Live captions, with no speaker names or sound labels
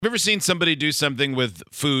you ever seen somebody do something with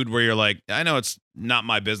food where you're like, I know it's not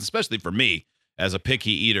my business, especially for me as a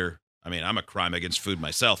picky eater. I mean, I'm a crime against food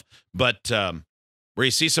myself, but where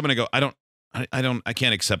you see someone and go, I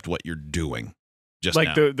can't accept what you're doing just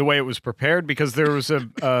like now. the way it was prepared, because there was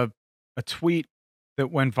a tweet that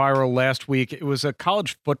went viral last week. It was a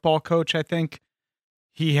college football coach, I think.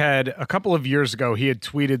 He had a couple of years ago, he had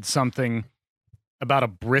tweeted something about a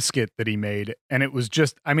brisket that he made, and it was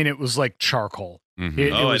just, I mean, it was like charcoal. Mhm.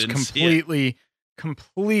 It I was didn't see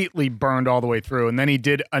completely burned all the way through. And then he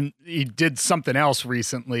did something else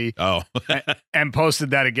recently Oh, and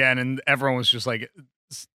posted that again, and everyone was just like,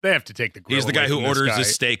 they have to take the grill he's the away guy who from this orders guy.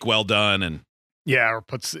 his steak well done and or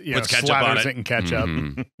puts ketchup on slathers it. it in ketchup.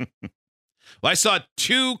 Mhm. Well, I saw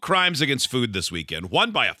 2 crimes against food this weekend,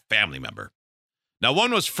 one by a family member. Now,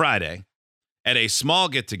 one was Friday at a small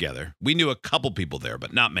get-together. We knew a couple people there,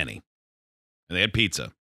 but not many. And they had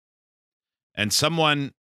pizza. And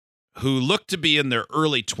someone who looked to be in their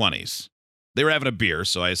early 20s, they were having a beer,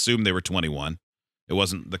 so I assumed they were 21. It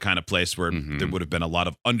wasn't the kind of place where Mhm. there would have been a lot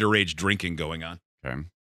of underage drinking going on. Okay.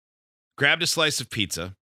 Grabbed a slice of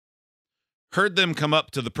pizza, heard them come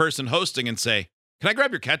up to the person hosting and say, "Can I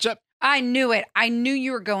grab your ketchup?" I knew it. I knew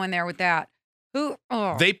you were going there with that. Who?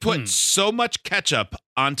 Oh. They put so much ketchup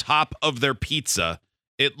on top of their pizza,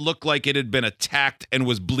 it looked like it had been attacked and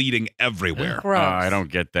was bleeding everywhere. Gross. I don't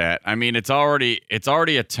get that. I mean, it's already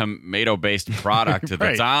a tomato-based product Right.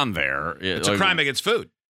 that's on there. It's a crime against food.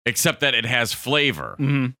 except that it has flavor.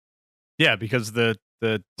 Mhm. Yeah, because the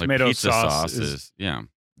Like tomato pizza sauce is yeah.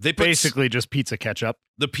 They put basically just pizza ketchup.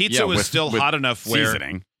 the pizza was still hot enough where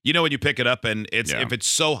seasoning. you know when you pick it up and it's Yeah. if it's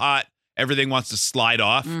so hot everything wants to slide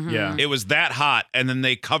off. Mhm. Yeah. It was that hot, and then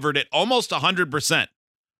they covered it almost 100%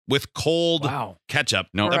 with cold Wow. ketchup.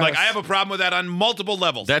 No. I'm like, Gross. I have a problem with that on multiple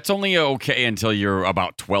levels. That's only okay until you're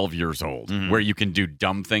about 12 years old, Mhm. where you can do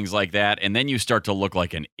dumb things like that, and then you start to look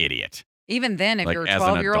like an idiot. Even then, if Like, you're a as an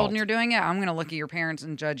 12-year-old adult. and you're doing it, I'm going to look at your parents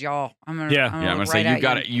and judge y'all. I'm going Yeah. Yeah, I'm gonna look say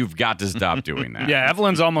right you've got to stop doing that. Yeah,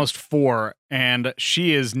 Evelyn's almost 4, and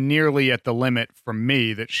she is nearly at the limit from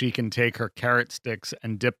me that she can take her carrot sticks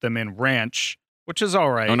and dip them in ranch, which is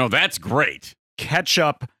all right. Oh no, that's great.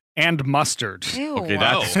 Ketchup and mustard. Ew. Okay,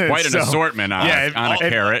 Wow. that's quite an So, assortment on, yeah, on a if-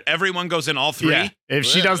 carrot. Everyone goes in all 3. Yeah. If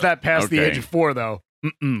she does that past the Okay. age of 4, though,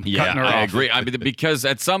 cutting her I off. agree. I mean, because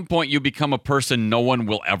at some point you become a person no one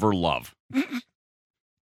will ever love,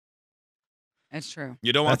 It's true.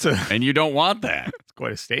 You don't want That's and you don't want that.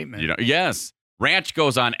 quite a statement. You know, yes, ranch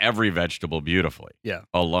goes on every vegetable beautifully. Yeah.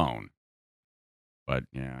 Alone. But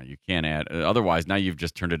yeah, you can't add. Otherwise, now you've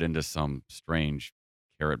just turned it into some strange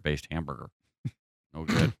carrot-based hamburger. No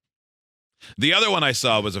good. The other one I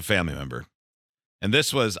saw was a family member, and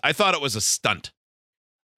this was I thought it was a stunt.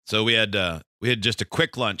 So we had just a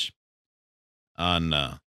quick lunch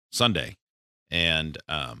on Sunday, and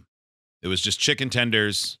it was just chicken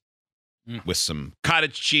tenders with some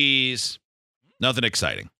cottage cheese. Nothing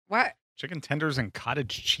exciting What Chicken tenders and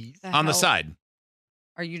cottage cheese. on the hell? side.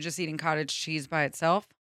 Are you just eating cottage cheese by itself?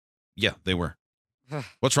 Yeah, they were. Ugh.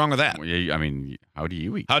 What's wrong with that? Well, yeah, I mean, how do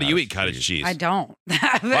you eat? How do you eat cottage cheese? I don't. Well,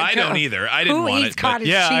 I don't either. I didn't Who want eats it. but- cottage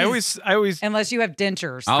Yeah, cheese? I always Unless you have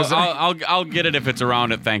dentures. I'll get it if it's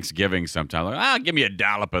around at Thanksgiving sometime. Like, give me a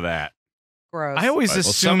dollop of that. Gross. I always Well, some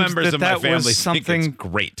assumed members that of my that family was think something. it's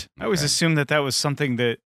great. I always Okay. assumed that was something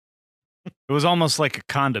that it was almost like a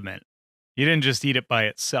condiment. You didn't just eat it by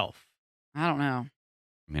itself. I don't know.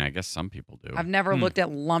 I mean, I guess some people do. I've never looked at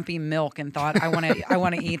lumpy milk and thought I want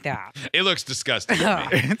to eat that. It looks disgusting to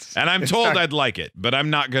me. It's- And I'm it's told not- I'd like it, but I'm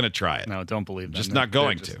not going to try it. No, don't believe them. Just They're- not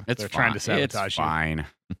going they're to. It's they're fine. trying to sabotage It's you. fine.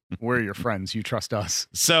 We're your friends. You trust us.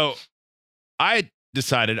 So I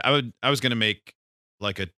decided I was going to make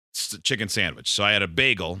like a chicken sandwich. So I had a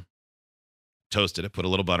bagel, toasted it, put a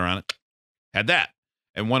little butter on it, had that.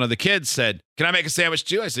 And one of the kids said, "Can I make a sandwich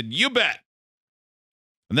too?" I said, "You bet."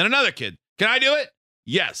 And then another kid, "Can I do it?"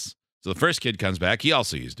 Yes. So the first kid comes back. He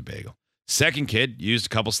also used a bagel. Second kid used a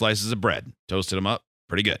couple slices of bread, toasted them up.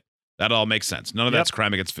 Pretty good. That all makes sense. None of Yep. that's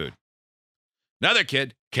crime against food. Another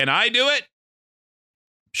kid, "Can I do it?"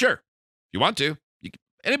 Sure. If you want to.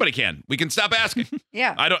 Anybody can. We can stop asking.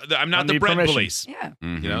 Yeah. I'm not Don't the need bread permission. police. Yeah.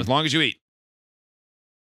 Mhm. You know, as long as you eat.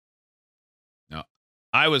 Now,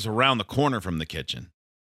 I was around the corner from the kitchen,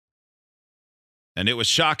 and it was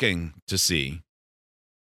shocking to see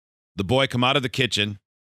the boy come out of the kitchen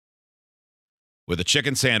with a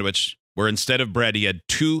chicken sandwich where instead of bread, he had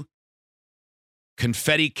 2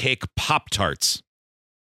 confetti cake Pop-Tarts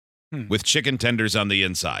with chicken tenders on the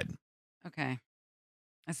inside. Okay.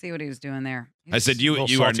 I see what he was doing there. I said, A little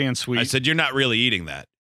you are salty and sweet. I said, "You're not really eating that."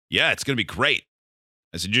 "Yeah, it's going to be great."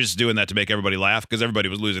 I said, you're just doing that to make everybody laugh because everybody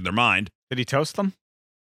was losing their mind. Did he toast them?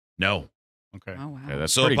 No. Okay. Oh wow. Yeah,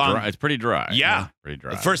 that's So pretty upon- dry. It's pretty dry. Yeah. Pretty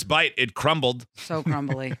dry. The first bite, it crumbled. So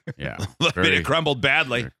crumbly. Yeah. I mean, it crumbled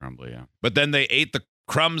badly. Very crumbly, yeah. But then they ate the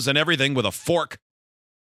crumbs and everything with a fork.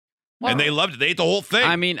 Well, And they loved it. They ate the whole thing.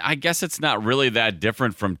 I mean, I guess it's not really that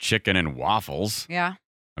different from chicken and waffles. Yeah.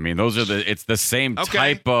 I mean, it's the same Okay.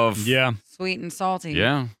 type of. Yeah. Sweet and salty.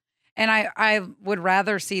 Yeah. And I would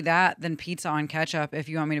rather see that than pizza on ketchup, if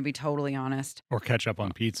you want me to be totally honest. Or ketchup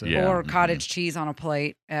on pizza. Yeah. Or Mhm. cottage cheese on a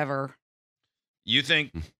plate, ever. you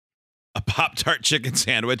think a Pop-Tart chicken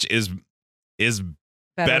sandwich is Better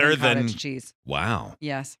Better than cottage than- cheese. wow.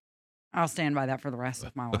 Yes. I'll stand by that for the rest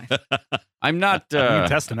of my life. I'm not. You can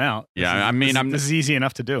test them out. yeah, This is- I mean, this is easy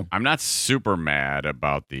enough to do. I'm not super mad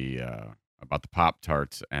about the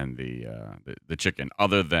Pop-Tarts and the chicken,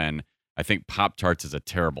 other than I think Pop-Tarts is a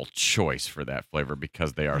terrible choice for that flavor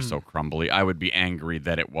because they are so crumbly. I would be angry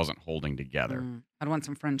that it wasn't holding together. I'd want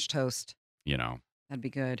some French toast. You know. That'd be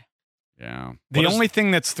good. Yeah. The What is- only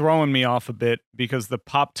thing that's throwing me off a bit because the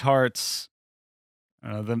Pop Tarts,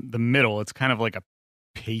 the middle, it's kind of like a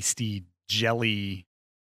pasty jelly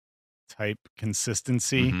type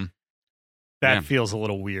consistency. Mhm. That Yeah. feels a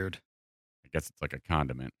little weird. I guess it's like a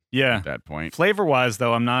condiment Yeah. at that point. Flavor wise,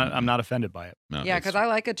 though, I'm not offended by it. No, Yeah, that's- because I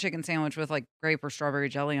like a chicken sandwich with like grape or strawberry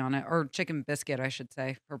jelly on it, or chicken biscuit, I should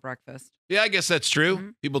say, for breakfast. Yeah, I guess that's true.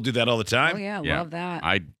 Mhm. People do that all the time. Oh yeah, Yeah. love that.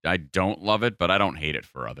 I don't love it, but I don't hate it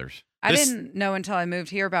for others. I This- didn't know until I moved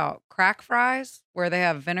here about crack fries, where they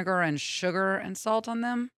have vinegar and sugar and salt on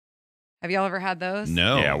them. Have y'all ever had those?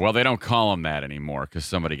 No. Yeah, well, they don't call them that anymore because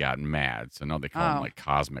somebody got mad. So now they call them Oh. like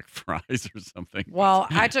cosmic fries or something. Well,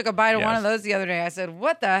 I took a bite of one Yes. of those the other day. I said,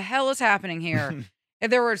 "What the hell is happening here?"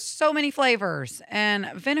 And there were so many flavors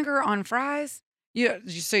and vinegar on fries.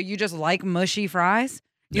 So you just like mushy fries?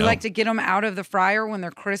 You No. like to get them out of the fryer when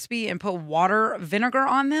they're crispy and put vinegar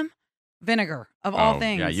on them? Vinegar of all Oh,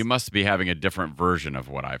 things. Yeah, you must be having a different version of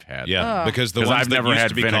what I've had. Yeah, Ugh. because the 'Cause ones I've that never used had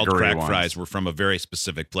to be called vinegary crack ones. fries were from a very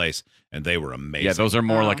specific place, and they were amazing. Yeah, those are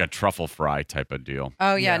more Oh. like a truffle fry type of deal.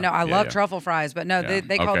 Oh yeah, Yeah. no, I Yeah, love yeah. truffle fries, but no, Yeah,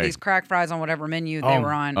 they called okay. these crack fries on whatever menu they Oh.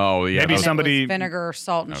 were on. Oh, yeah. Maybe And it those- was somebody- vinegar,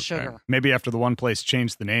 salt, and Okay. sugar. Maybe after the one place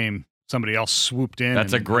changed the name, somebody else swooped in.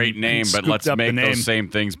 that's a and- great and name, but scooped let's up the make name. those same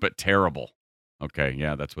things but terrible. Okay,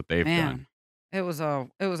 yeah, that's what they've Man, done. it was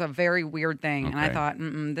a very weird thing, and I Okay. thought,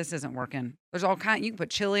 this isn't working. There's all kind. You can put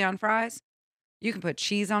chili on fries. You can put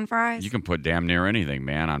cheese on fries. You can put damn near anything,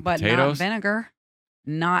 man, on but potatoes. not vinegar.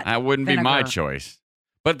 Not That wouldn't be my vinegar. choice.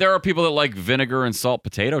 But there are people that like vinegar and salt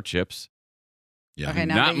potato chips. yeah. okay.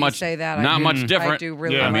 Now not that you much- say that, Not I, much Mm. I different. do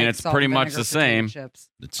really. Yeah. I mean, like it's salt pretty and much vinegar the potato same. Chips.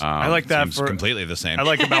 It's, I like that seems for- completely the same. I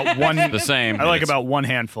like about one. The same. I like It's about one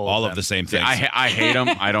handful. all of of them. the same See, things. I hate them.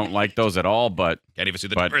 I don't like those at all. But Can't even see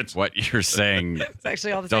the difference. what you're saying It's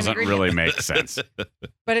actually all the same doesn't ingredients. really make sense.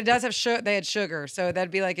 But it does have sugar. They had sugar, so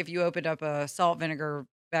that'd be like if you opened up a salt vinegar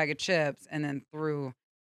bag of chips and then threw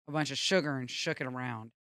a bunch of sugar and shook it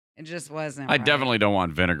around. It just wasn't. I right. definitely don't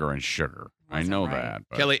want vinegar and sugar. I Wasn't know right. that.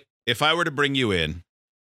 But Kelly, if I were to bring you in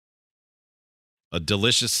a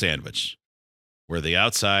delicious sandwich where the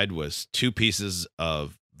outside was 2 pieces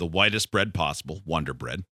of the whitest bread possible, Wonder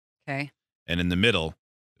Bread, Okay. and in the middle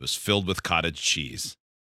it was filled with cottage cheese,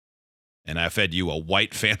 and I fed you a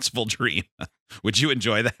white fanciful dream, would you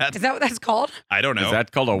enjoy that? Is that what that's called? I don't know. is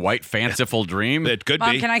that called a white fanciful dream? It could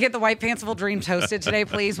Mom, be. can I get the white fanciful dream toasted today,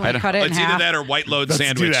 please? I When you don't- cut it in It's either half. that or white load Let's do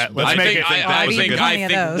sandwich. that. Let's I make think, it- I, I've I eaten think, plenty I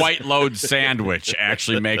of think those. white load sandwich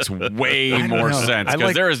actually makes way I don't more know. sense I because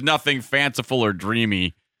like- there is nothing fanciful or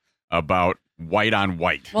dreamy about white on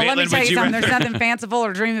white. Well, let me Maitland, tell would you you something. There's rather- nothing fanciful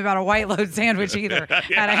or dreamy about a white load sandwich either.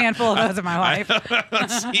 Had a handful of those in my life. I don't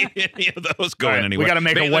see any of those All going right, anywhere. we got to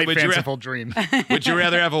make Maitland, a white would you ra- fanciful dream. Would you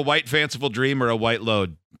rather have a white fanciful dream or a white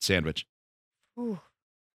load sandwich? Ooh.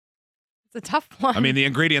 It's a tough one. I mean, the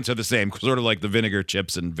ingredients are the same, sort of like the vinegar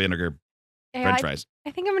chips and vinegar Yeah, French I, fries.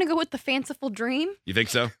 I think I'm gonna go with the fanciful dream. You think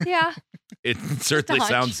so? Yeah. It certainly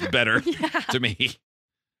hunch. sounds better Yeah. to me.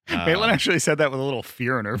 Caitlin actually said that with a little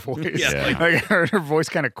fear in her voice. Yeah. Like, I heard her voice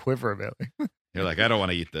kind of quiver a bit. Like, You're like, I don't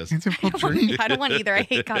want to eat this. fanciful dream. I don't want either. I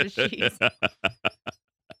hate cottage cheese.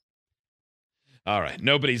 All right,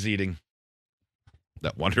 nobody's eating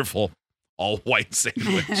that wonderful all white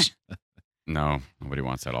sandwich. No, nobody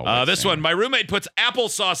wants that all. This one, my roommate puts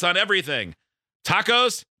applesauce on everything.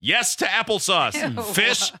 Tacos, yes to applesauce. Ew.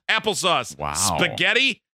 Fish, applesauce. Wow.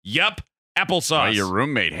 Spaghetti, yup, applesauce. Well, your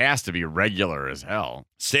roommate has to be regular as hell.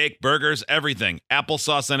 Steak, burgers, everything.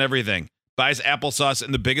 Applesauce on everything. Buys applesauce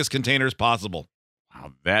in the biggest containers possible.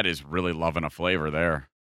 Wow, that is really loving a flavor there.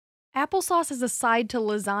 Applesauce as a side to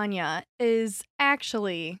lasagna is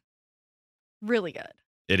actually really good.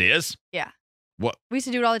 It is. We used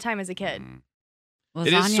to do it all the time as a kid. Mm.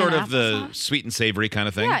 It is Lasagna sort and of the applesauce? sweet and savory kind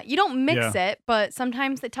of thing. Yeah, you don't mix Yeah. it, but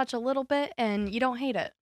sometimes they touch a little bit and you don't hate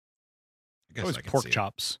it. I guess Always I can pork see it.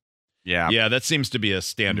 chops. Yeah. Yeah, that seems to be a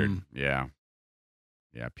standard. Mm. Yeah.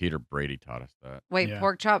 Yeah. Peter Brady taught us that. Wait, Yeah.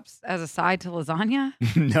 pork chops as a side to lasagna?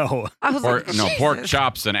 No. I was Pork, like, no, pork Jesus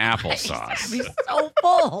chops and Christ, applesauce. I'd be so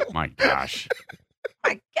full. My gosh.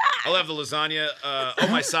 My God. I'll have the lasagna on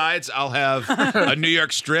my sides. I'll have a New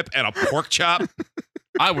York strip and a pork chop.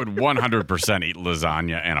 I would 100% eat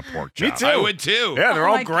lasagna and a pork Me chop. too. I would too. Yeah, they're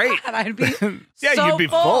Oh all my great. God, I'd be Yeah, so you'd be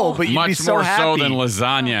full, full. but you'd Much be so more happy. so than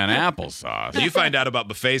lasagna and applesauce. You find out about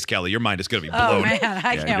buffets, Kelly, your mind is going to be Oh blown. man,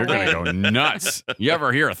 I Yeah, can't you're wait. gonna go nuts. You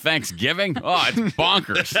ever hear of Thanksgiving? Oh, it's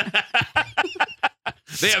bonkers.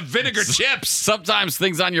 They have vinegar chips. Sometimes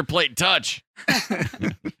things on your plate touch.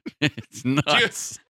 It's nuts.